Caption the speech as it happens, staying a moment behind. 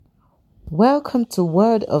Welcome to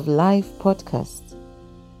Word of Life podcast.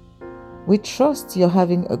 We trust you're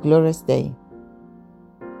having a glorious day.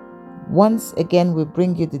 Once again, we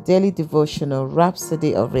bring you the daily devotional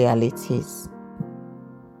Rhapsody of Realities.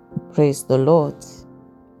 Praise the Lord.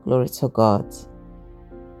 Glory to God.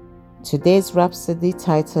 Today's Rhapsody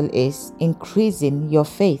title is Increasing Your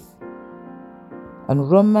Faith. And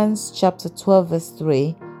Romans chapter 12 verse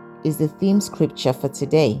 3 is the theme scripture for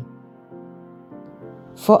today.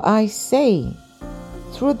 For I say,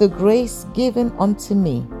 through the grace given unto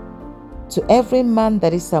me, to every man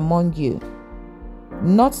that is among you,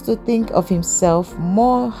 not to think of himself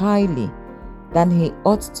more highly than he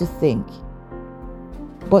ought to think,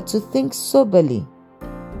 but to think soberly,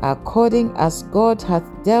 according as God hath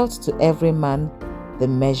dealt to every man the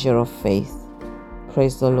measure of faith.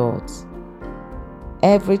 Praise the Lord.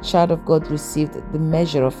 Every child of God received the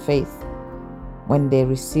measure of faith when they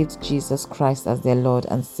received Jesus Christ as their Lord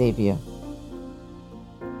and Savior.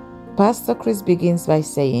 Pastor Chris begins by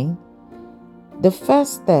saying, the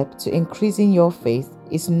first step to increasing your faith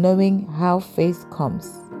is knowing how faith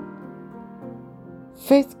comes.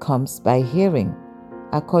 Faith comes by hearing,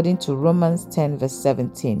 according to Romans 10 verse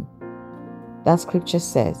 17. That scripture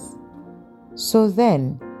says, so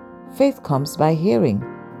then, faith comes by hearing,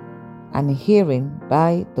 and hearing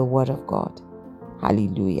by the word of God.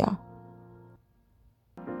 Hallelujah.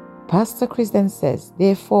 Pastor Chris then says,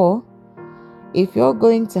 therefore, if you're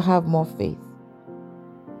going to have more faith,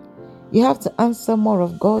 you have to answer more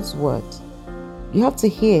of God's word. You have to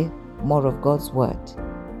hear more of God's word.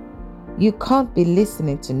 You can't be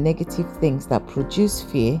listening to negative things that produce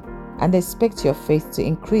fear and expect your faith to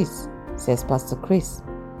increase, says Pastor Chris.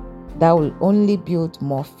 That will only build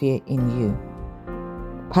more fear in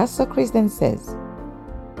you. Pastor Chris then says,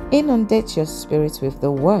 inundate your spirit with the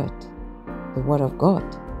word of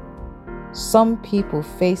God. Some people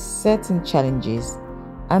face certain challenges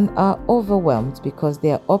and are overwhelmed because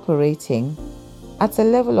they are operating at a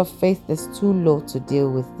level of faith that's too low to deal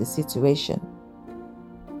with the situation.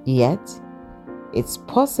 Yet, it's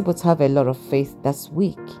possible to have a lot of faith that's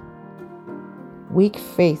weak. Weak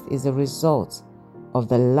faith is a result of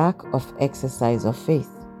the lack of exercise of faith.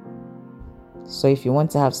 So if you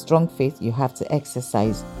want to have strong faith, you have to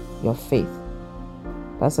exercise your faith.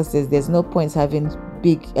 Pastor says there's no point having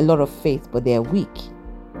a lot of faith, but they are weak.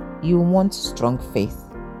 You want strong faith.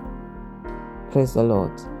 Praise the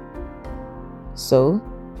Lord. So,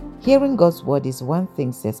 hearing God's word is one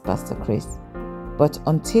thing, says Pastor Chris. But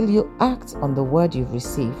until you act on the word you've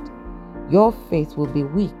received, your faith will be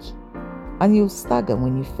weak and you'll stagger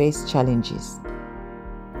when you face challenges.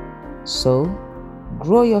 So,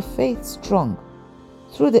 grow your faith strong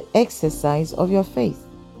through the exercise of your faith.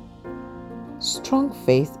 Strong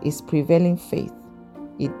faith is prevailing faith.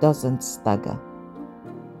 It doesn't stagger.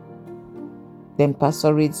 Then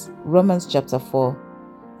Pastor reads Romans chapter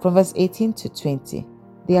 4 from verse 18 to 20,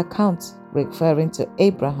 the account referring to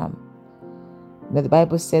Abraham. Now the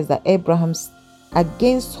Bible says that Abraham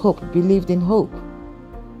against hope believed in hope,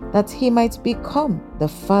 that he might become the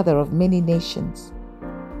father of many nations.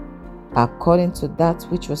 According to that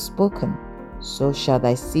which was spoken, so shall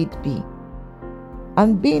thy seed be.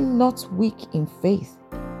 And being not weak in faith,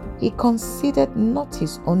 he considered not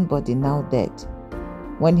his own body now dead,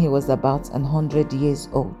 when he was about 100 years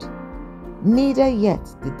old, neither yet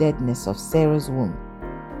the deadness of Sarah's womb.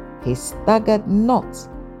 He staggered not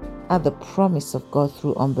at the promise of God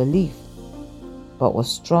through unbelief, but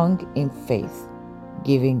was strong in faith,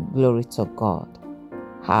 giving glory to God.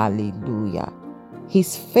 Hallelujah.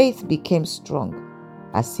 His faith became strong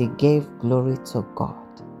as he gave glory to God.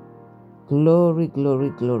 Glory,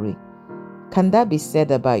 glory, glory. Can that be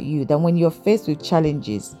said about you, that when you're faced with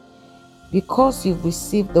challenges, because you've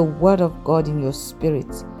received the word of God in your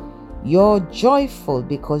spirit, you're joyful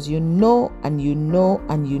because you know and you know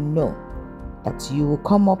and you know that you will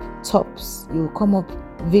come up tops, you will come up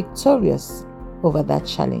victorious over that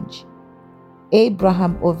challenge.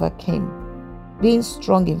 Abraham overcame, being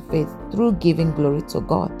strong in faith through giving glory to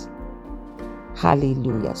God.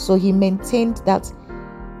 Hallelujah. So he maintained that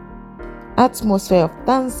atmosphere of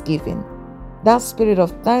thanksgiving, that spirit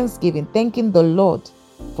of thanksgiving, thanking the Lord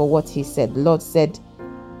for what he said. The Lord said,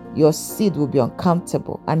 your seed will be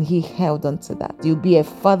uncountable, and he held on to that. You'll be a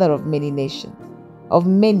father of many nations, of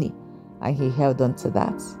many, and he held on to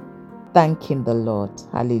that. Thanking the Lord.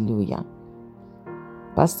 Hallelujah.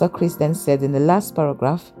 Pastor Chris then said in the last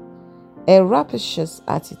paragraph, a rapacious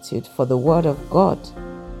attitude for the word of God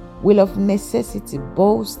will of necessity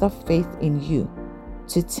bolster faith in you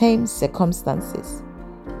to tame circumstances,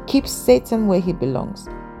 keep Satan where he belongs,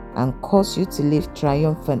 and cause you to live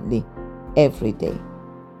triumphantly every day.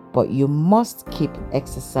 but you must keep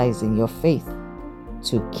exercising your faith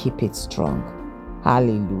to keep it strong.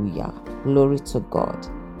 Hallelujah. Glory to God.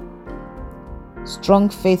 Strong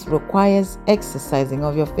faith requires exercising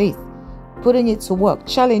of your faith, putting it to work,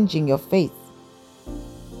 challenging your faith.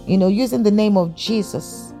 Using the name of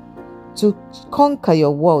Jesus to conquer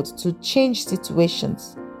your world, to change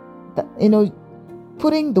situations.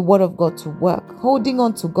 Putting the word of God to work, holding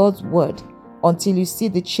on to God's word until you see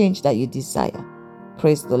the change that you desire.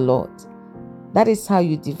 Praise the Lord. That is how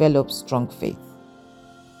you develop strong faith.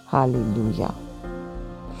 Hallelujah.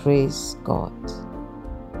 Praise God.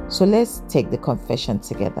 So let's take the confession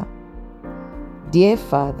together. Dear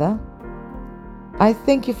Father, I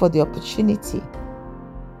thank you for the opportunity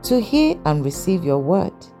to hear and receive your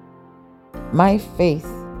word. My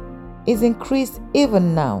faith is increased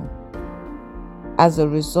even now as a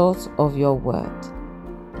result of your word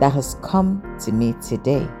that has come to me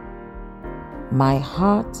today. My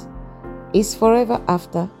heart is forever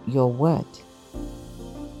after your word.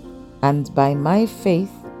 And by my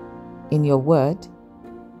faith in your word,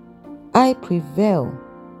 I prevail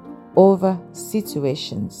over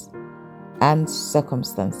situations and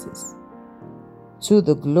circumstances to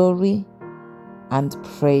the glory and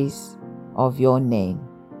praise of your name.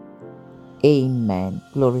 Amen.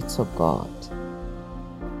 Glory to God.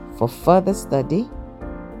 For further study,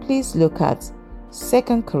 please look at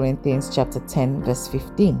 2 Corinthians chapter 10 verse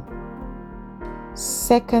 15,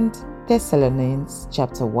 2 Thessalonians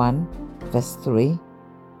chapter 1 verse 3,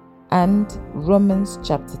 and Romans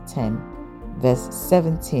chapter 10 verse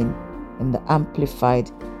 17 in the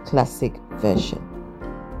Amplified Classic Version.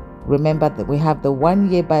 Remember that we have the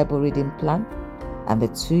 1-year Bible reading plan and the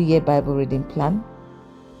 2-year Bible reading plan.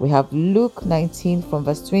 We have Luke 19 from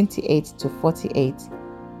verse 28 to 48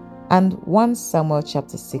 and 1 Samuel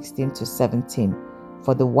chapter 16 to 17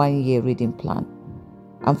 for the 1-year reading plan.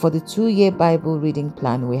 And for the 2-year Bible reading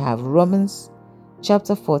plan, we have Romans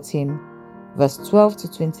chapter 14 verse 12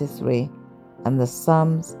 to 23 and the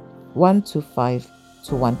Psalms 125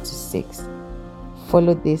 to 126.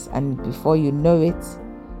 Follow this, and before you know it,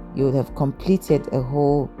 you will have completed a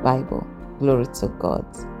whole Bible. Glory to God.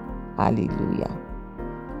 Hallelujah.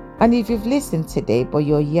 And if you've listened today but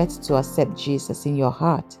you're yet to accept Jesus in your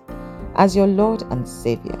heart as your Lord and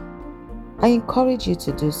Savior, I encourage you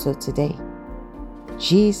to do so today.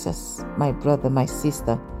 Jesus, my brother, my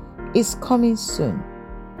sister, is coming soon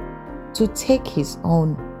to take his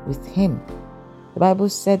own with him. The Bible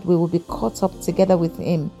said we will be caught up together with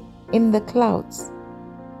him in the clouds.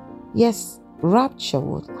 Yes, rapture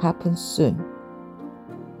will happen soon.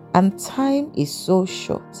 And time is so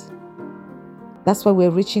short. That's why we're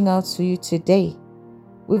reaching out to you today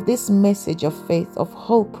with this message of faith, of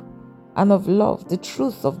hope, and of love, the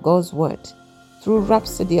truth of God's word through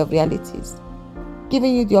Rhapsody of Realities,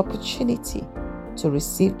 giving you the opportunity to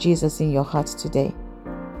receive Jesus in your heart today.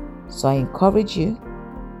 So I encourage you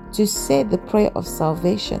to say the prayer of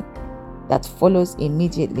salvation that follows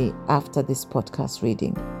immediately after this podcast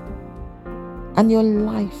reading. And your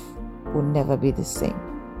life will never be the same.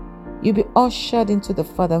 You'll be ushered into the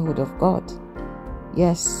fatherhood of God.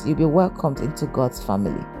 Yes, you'll be welcomed into God's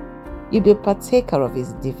family. You'll be a partaker of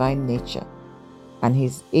his divine nature, and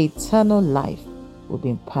his eternal life will be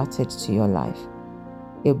imparted to your life.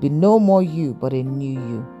 It will be no more you, but a new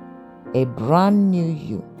you, a brand new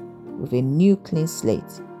you, with a new clean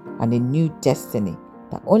slate and a new destiny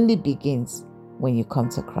that only begins when you come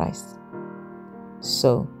to Christ.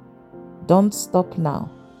 So, don't stop now.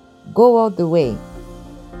 Go all the way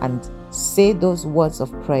and say those words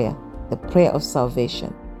of prayer, the prayer of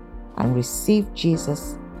salvation, and receive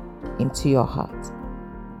Jesus into your heart.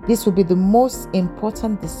 This will be the most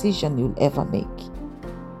important decision you'll ever make.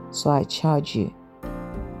 So I charge you,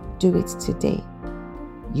 do it today.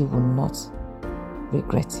 You will not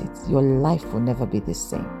regret it. Your life will never be the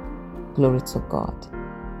same. Glory to God.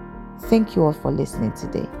 Thank you all for listening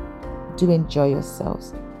today. Do enjoy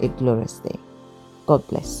yourselves a glorious day. God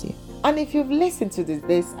bless you. And if you've listened to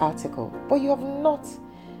this article, but you have not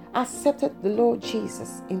accepted the Lord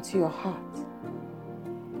Jesus into your heart,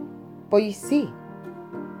 but you see,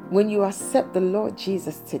 when you accept the Lord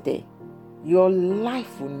Jesus today, your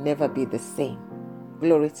life will never be the same.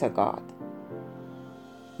 Glory to God.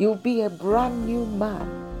 You'll be a brand new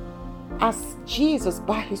man as Jesus,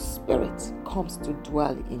 by his Spirit, comes to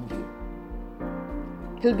dwell in you.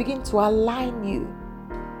 He'll begin to align you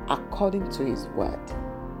according to his word.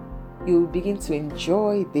 You will begin to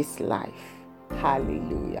enjoy this life.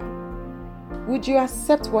 Hallelujah. Would you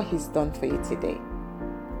accept what he's done for you today?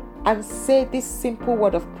 And say this simple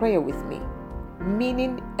word of prayer with me,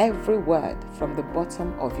 meaning every word from the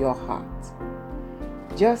bottom of your heart.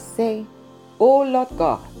 Just say, "Oh Lord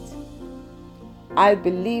God, I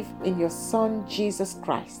believe in your Son Jesus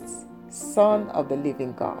Christ, Son of the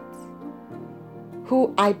living God,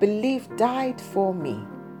 who I believe died for me,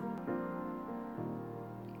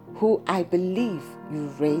 who I believe you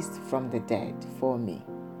raised from the dead for me.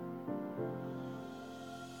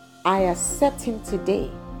 I accept him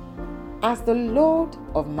today as the Lord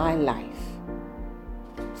of my life.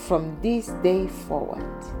 From this day forward,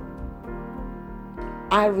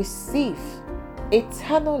 I receive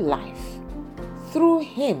eternal life through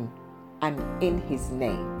him and in his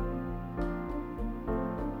name.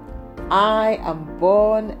 I am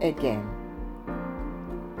born again.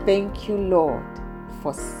 Thank you, Lord,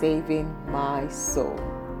 for saving my soul.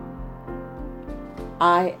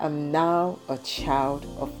 I am now a child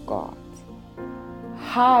of God."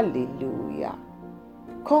 Hallelujah.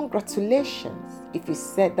 Congratulations if you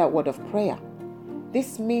said that word of prayer.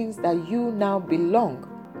 This means that you now belong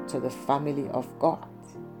to the family of God.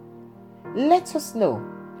 Let us know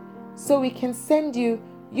so we can send you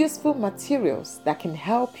useful materials that can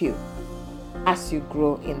help you as you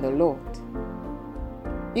grow in the Lord.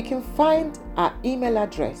 You can find our email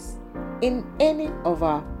address in any of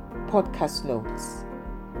our podcast notes.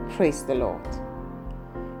 Praise the Lord.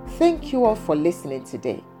 Thank you all for listening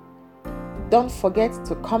today. Don't forget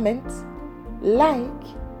to comment, like,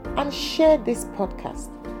 and share this podcast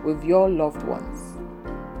with your loved ones.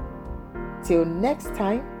 Till next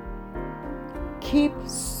time, keep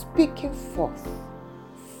speaking forth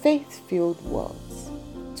faith-filled words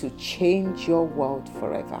to change your world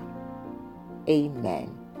forever. Amen.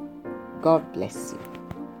 God bless you.